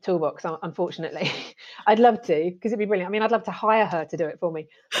my toolbox, unfortunately. I'd love to, because it'd be brilliant. I mean, I'd love to hire her to do it for me.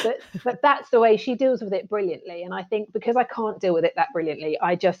 But that's the way she deals with it brilliantly. And I think because I can't deal with it that brilliantly,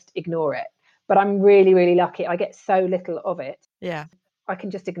 I just ignore it. But I'm really, really lucky. I get so little of it. Yeah. I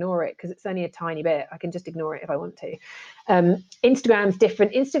can just ignore it because it's only a tiny bit. I can just ignore it if I want to. Instagram's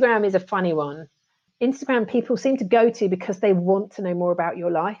different. Instagram is a funny one. Instagram people seem to go to because they want to know more about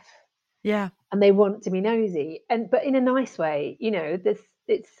your life. Yeah. And they want to be nosy, but in a nice way. You know,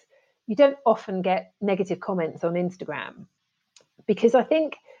 you don't often get negative comments on Instagram, because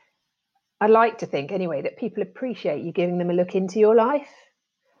I like to think anyway that people appreciate you giving them a look into your life.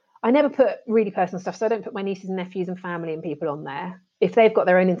 I never put really personal stuff, so I don't put my nieces and nephews and family and people on there. If they've got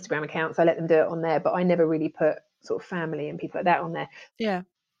their own Instagram accounts, I let them do it on there, but I never really put sort of family and people like that on there. Yeah.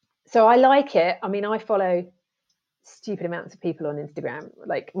 So I like it. I mean, I follow stupid amounts of people on Instagram.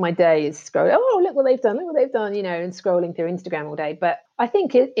 Like my day is scrolling, oh, look what they've done, and scrolling through Instagram all day. But I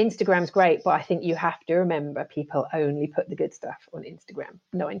think Instagram's great, but I think you have to remember people only put the good stuff on Instagram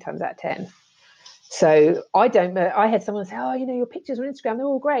 9 times out of 10. So I had someone say, oh, your pictures on Instagram, they're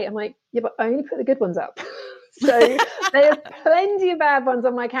all great. I'm like, yeah, but I only put the good ones up. So there are plenty of bad ones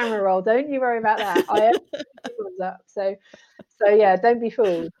on my camera roll. Don't you worry about that. I only put the good ones up. So yeah, don't be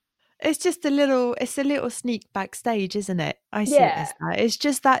fooled. It's just a little sneak backstage, isn't it? I see it as that. It's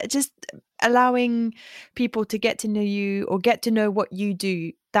just allowing people to get to know you or get to know what you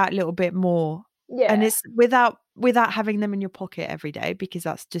do that little bit more. Yeah. And it's without having them in your pocket every day, because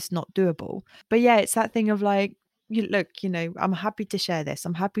that's just not doable. But yeah, it's that thing of like, look, I'm happy to share this.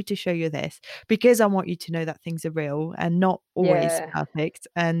 I'm happy to show you this because I want you to know that things are real and not always perfect.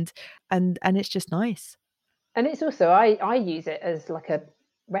 And it's just nice. And it's also, I use it as like a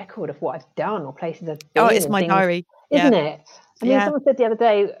record of what I've done or places I've been. Oh, it's my diary, isn't it? I mean, someone said the other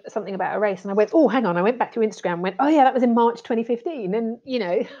day something about a race, and I went, oh, hang on. I went back to Instagram and went, oh yeah, that was in March 2015. And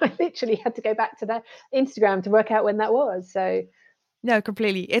I literally had to go back to that Instagram to work out when that was. So no,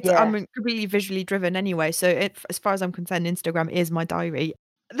 completely. I'm completely visually driven anyway. So as far as I'm concerned, Instagram is my diary.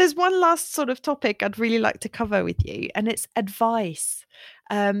 There's one last sort of topic I'd really like to cover with you, and it's advice,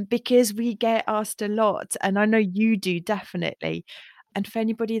 because we get asked a lot, and I know you do definitely. And for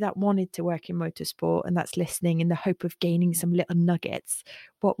anybody that wanted to work in motorsport and that's listening in the hope of gaining some little nuggets,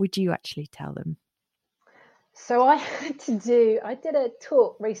 what would you actually tell them? So I did a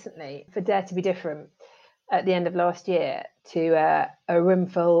talk recently for Dare to be Different at the end of last year to a room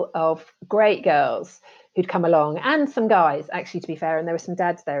full of great girls who'd come along, and some guys, actually, to be fair, and there were some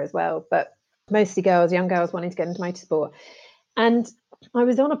dads there as well, but mostly girls, young girls wanting to get into motorsport. And I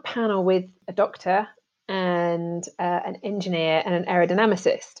was on a panel with a doctor and an engineer and an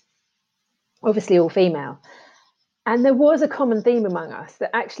aerodynamicist, obviously all female. And there was a common theme among us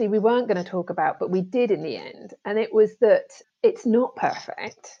that actually we weren't going to talk about, but we did in the end. And it was that it's not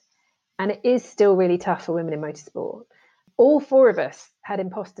perfect, and it is still really tough for women in motorsport. All 4 of us had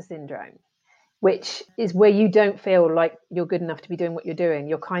imposter syndrome, which is where you don't feel like you're good enough to be doing what you're doing.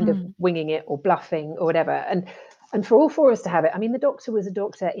 You're kind of winging it or bluffing or whatever. And for all 4 of us to have it, I mean, the doctor was a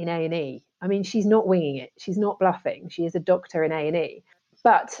doctor in A&E. I mean, she's not winging it. She's not bluffing. She is a doctor in A&E.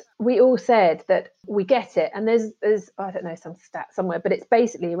 But we all said that we get it. And there's I don't know, some stat somewhere, but it's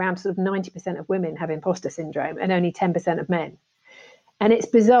basically around sort of 90% of women have imposter syndrome and only 10% of men. And it's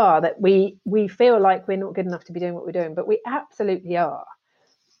bizarre that we feel like we're not good enough to be doing what we're doing, but we absolutely are.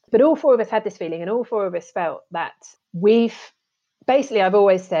 But all 4 of us had this feeling, and all 4 of us felt that I've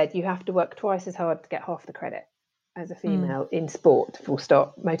always said you have to work twice as hard to get half the credit as a female in sport, full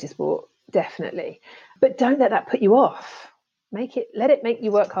stop, motorsport, definitely. But don't let that put you off. Let it make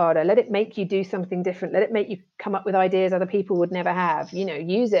you work harder. Let it make you do something different. Let it make you come up with ideas other people would never have.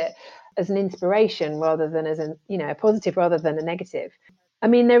 Use it as an inspiration rather than as a positive rather than a negative. I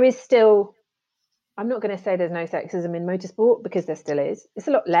mean, there is still, I'm not going to say there's no sexism in motorsport, because there still is. It's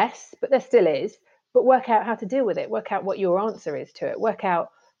a lot less, but there still is. But work out how to deal with it. Work out what your answer is to it. Work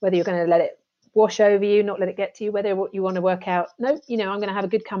out whether you're going to let it wash over you, not let it get to you, whether what you want to work out, no, I'm going to have a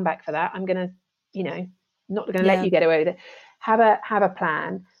good comeback for that. I'm going to, not going to let you get away with it. Have a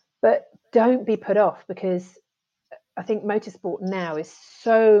plan, but don't be put off, because I think motorsport now is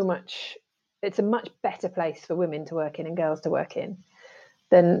it's a much better place for women to work in and girls to work in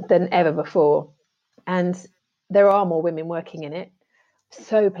than ever before. And there are more women working in it.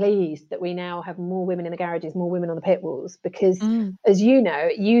 So pleased that we now have more women in the garages, more women on the pit walls, because as you know,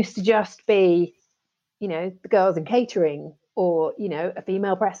 it used to just be, the girls in catering or, a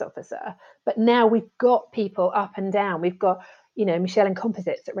female press officer. But now we've got people up and down. We've got, Michelle in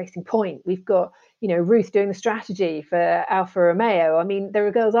composites at Racing Point. We've got, Ruth doing the strategy for Alfa Romeo. I mean, there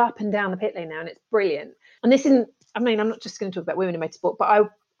are girls up and down the pit lane now, and it's brilliant. And this isn't, I'm not just going to talk about women in motorsport, but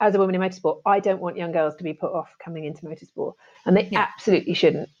as a woman in motorsport, I don't want young girls to be put off coming into motorsport, and they absolutely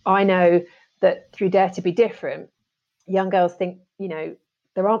shouldn't. I know that through Dare to be Different, young girls think,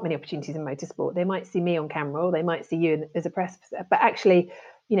 there aren't many opportunities in motorsport. They might see me on camera, or they might see you as a press officer, but actually,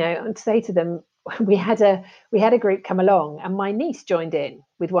 and to say to them, we had a group come along, and my niece joined in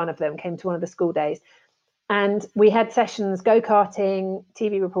with one of them, came to one of the school days, and we had sessions, go-karting,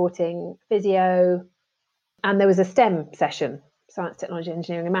 TV reporting, physio, and there was a STEM session, science, technology,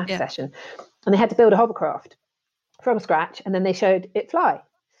 engineering and maths session, and they had to build a hovercraft from scratch, and then they showed it fly.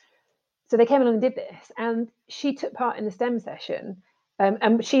 So they came along and did this, and she took part in the STEM session,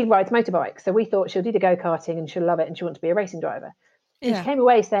 and she rides motorbikes, so we thought she'll do the go-karting and she'll love it and she'll want to be a racing driver. And she came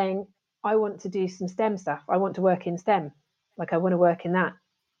away saying, I want to do some STEM stuff. I want to work in STEM. Like, I want to work in that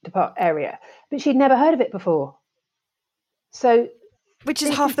area. But she'd never heard of it before. So, which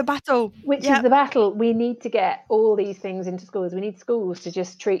is half the battle. Which is the battle. We need to get all these things into schools. We need schools to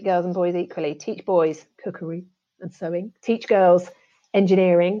just treat girls and boys equally. Teach boys cookery and sewing. Teach girls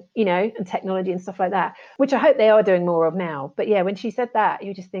engineering, you know, and technology and stuff like that, which I hope they are doing more of now. But yeah, when she said that,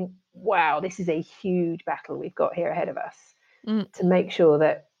 you just think, wow, this is a huge battle we've got here ahead of us to make sure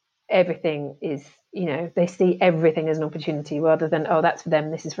that everything is, you know, they see everything as an opportunity rather than, oh, that's for them,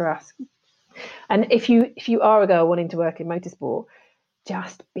 this is for us. And if you are a girl wanting to work in motorsport,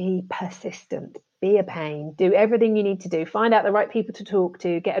 just be persistent, be a pain, do everything you need to do, find out the right people to talk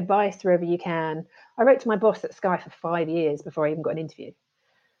to, get advice wherever you can. I wrote to my boss at Sky for 5 years before I even got an interview.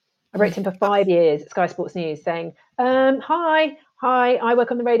 I wrote to him for 5 years at Sky Sports News saying, hi, I work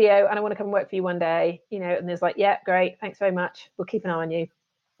on the radio and I want to come and work for you one day, you know, and there's like, yeah, great, thanks very much, we'll keep an eye on you.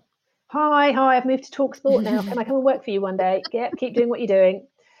 Hi, I've moved to Talk Sport now, can I come and work for you one day? Yeah, keep doing what you're doing.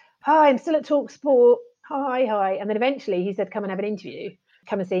 Hi, I'm still at Talk Sport. Hi. And then eventually he said, come and have an interview,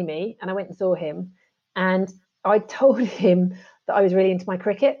 come and see me. And I went and saw him. And I told him that I was really into my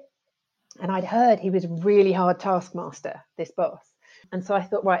cricket. And I'd heard he was really hard taskmaster, this boss. And so I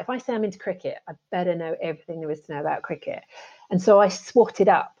thought, right, if I say I'm into cricket, I better know everything there is to know about cricket. And so I swatted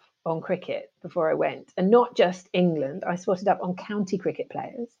up on cricket before I went. And not just England, I swatted up on county cricket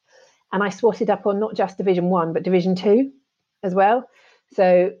players. And I swatted up on not just Division 1, but Division 2 as well.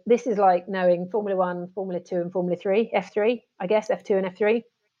 So this is like knowing Formula 1, Formula 2 and Formula 3, F3, I guess, F2 and F3.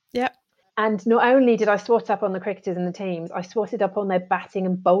 Yep. And not only did I swat up on the cricketers and the teams, I swatted up on their batting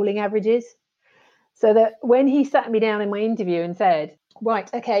and bowling averages. So that when he sat me down in my interview and said,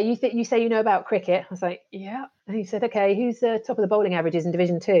 right, okay, you say you know about cricket. I was like, yeah. And he said, okay, who's the top of the bowling averages in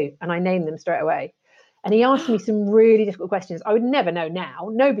Division 2? And I named them straight away. And he asked me some really difficult questions. I would never know now.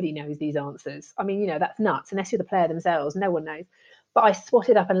 Nobody knows these answers. I mean, you know, that's nuts. Unless you're the player themselves, no one knows. But I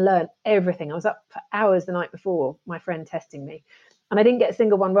swatted up and learned everything. I was up for hours the night before, my friend testing me. And I didn't get a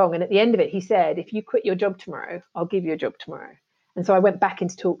single one wrong. And at the end of it, he said, if you quit your job tomorrow, I'll give you a job tomorrow. And so I went back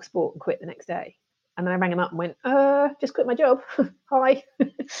into Talk Sport and quit the next day. And then I rang him up and went, just quit my job. Hi.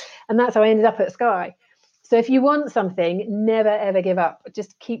 And that's how I ended up at Sky. So if you want something, never, ever give up.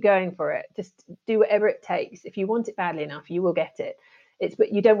 Just keep going for it. Just do whatever it takes. If you want it badly enough, you will get it.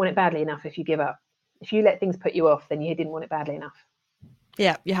 But you don't want it badly enough if you give up. If you let things put you off, then you didn't want it badly enough.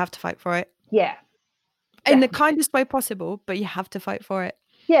 Yeah, you have to fight for it. Yeah. In the kindest way possible, but you have to fight for it.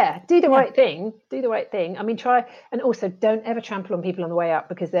 Yeah, do the right thing. Do the right thing. I mean, try, and also don't ever trample on people on the way up,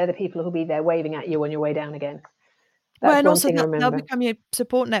 because they're the people who'll be there waving at you on your way down again. That's and also they'll become your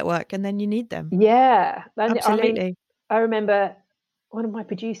support network, and then you need them. Yeah, absolutely. I remember one of my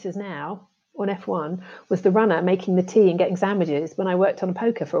producers now on F1 was the runner making the tea and getting sandwiches when I worked on a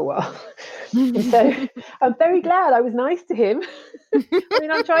poker for a while. And so I'm very glad I was nice to him. I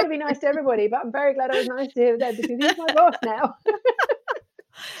mean, I'm trying to be nice to everybody, but I'm very glad I was nice to him then, because he's my boss now.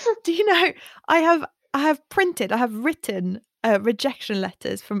 Do you know, I have written rejection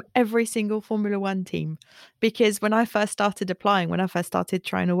letters from every single Formula One team, because when I first started applying, when I first started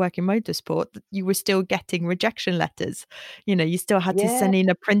trying to work in motorsport, you were still getting rejection letters. You know, you still had to send in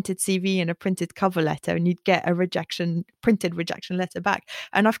a printed CV and a printed cover letter, and you'd get a printed rejection letter back.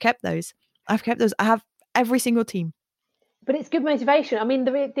 And I've kept those. I have every single team. But it's good motivation. I mean,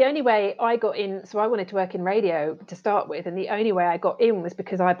 the only way I got in, so I wanted to work in radio to start with, and the only way I got in was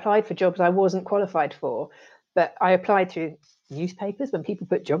because I applied for jobs I wasn't qualified for. But I applied through newspapers. When people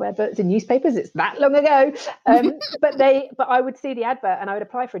put job adverts in newspapers, it's that long ago. But I would see the advert and I would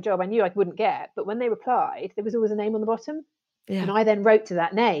apply for a job I knew I wouldn't get. But when they replied, there was always a name on the bottom. Yeah. And I then wrote to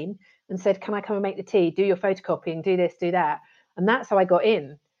that name and said, can I come and make the tea, do your photocopying, do this, do that. And that's how I got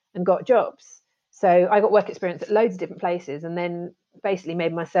in and got jobs. So I got work experience at loads of different places, and then basically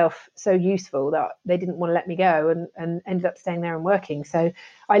made myself so useful that they didn't want to let me go, and ended up staying there and working. So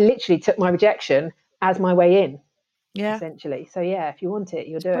I literally took my rejection as my way in, essentially. So yeah, if you want it,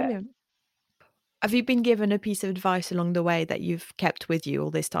 you'll do it. Have you been given a piece of advice along the way that you've kept with you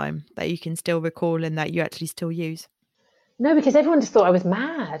all this time, that you can still recall and that you actually still use? No, because everyone just thought I was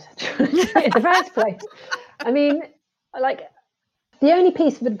mad in the first place. I mean, like, the only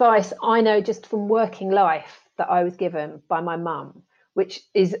piece of advice I know just from working life that I was given by my mum, which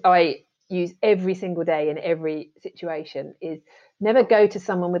is I use every single day in every situation, is never go to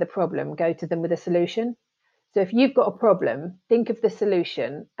someone with a problem, go to them with a solution. So if you've got a problem, think of the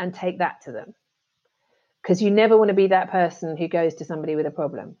solution and take that to them. Because you never want to be that person who goes to somebody with a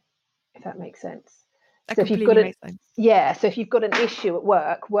problem, if that makes sense. So if you've got so if you've got an issue at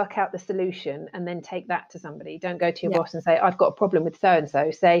work, work out the solution and then take that to somebody. Don't go to your boss and say, I've got a problem with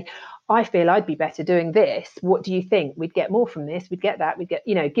so-and-so. Say, I feel I'd be better doing this. What do you think? We'd get more from this. We'd get that. We'd get,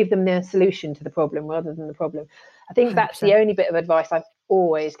 give them the solution to the problem rather than the problem. I think that's 100%. the only bit of advice I've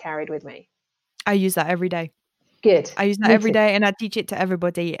always carried with me. I use that every day. Good. I use that every day, and I teach it to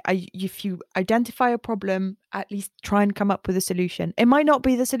everybody. If you identify a problem, at least try and come up with a solution. It might not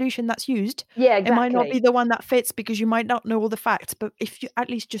be the solution that's used. Yeah, exactly. It might not be the one that fits because you might not know all the facts, but if you at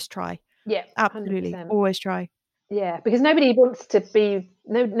least just try. Yeah, absolutely. 100%. Always try. Yeah, because nobody wants to be,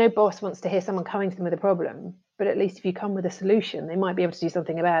 no boss wants to hear someone coming to them with a problem, but at least if you come with a solution, they might be able to do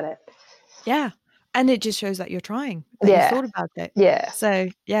something about it. Yeah. And it just shows that you're trying, that you thought about it. Yeah. So,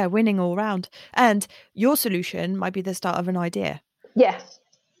 yeah, winning all round. And your solution might be the start of an idea. Yeah.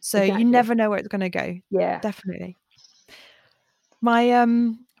 So you never know where it's going to go. Yeah. Definitely. My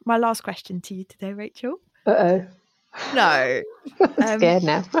last question to you today, Rachel. Uh-oh. No. I'm scared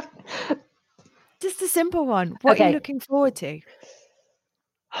now. Just a simple one. What are you looking forward to?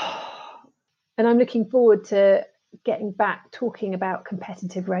 And I'm looking forward to getting back talking about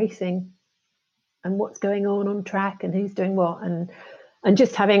competitive racing and what's going on track and who's doing what, and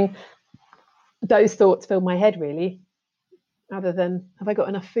just having those thoughts fill my head, really. Other than, have I got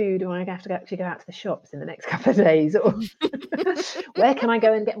enough food, or I have to actually go out to the shops in the next couple of days, or where can I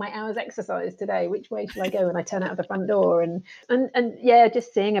go and get my hour's exercise today? Which way should I go when I turn out of the front door? And yeah,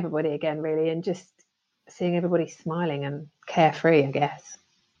 just seeing everybody again, really, and just seeing everybody smiling and carefree, I guess.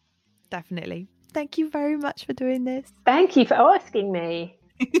 Definitely. Thank you very much for doing this. Thank you for asking me.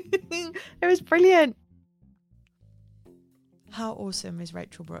 It was brilliant. How awesome is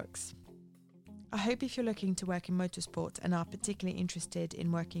Rachel Brooks? I hope if you're looking to work in motorsport and are particularly interested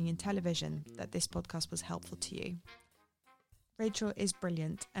in working in television, that this podcast was helpful to you. Rachel is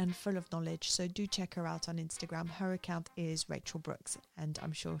brilliant and full of knowledge, so do check her out on Instagram. Her account is Rachel Brooks, and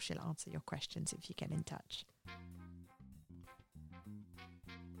I'm sure she'll answer your questions if you get in touch.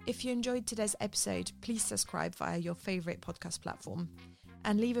 If you enjoyed today's episode, please subscribe via your favourite podcast platform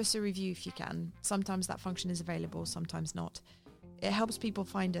and leave us a review if you can. Sometimes that function is available, sometimes not. It helps people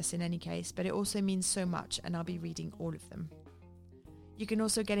find us in any case, but it also means so much, and I'll be reading all of them. You can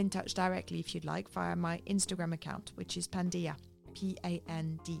also get in touch directly if you'd like via my Instagram account, which is Pandea,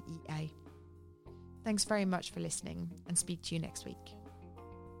 Pandea. Thanks very much for listening, and speak to you next week.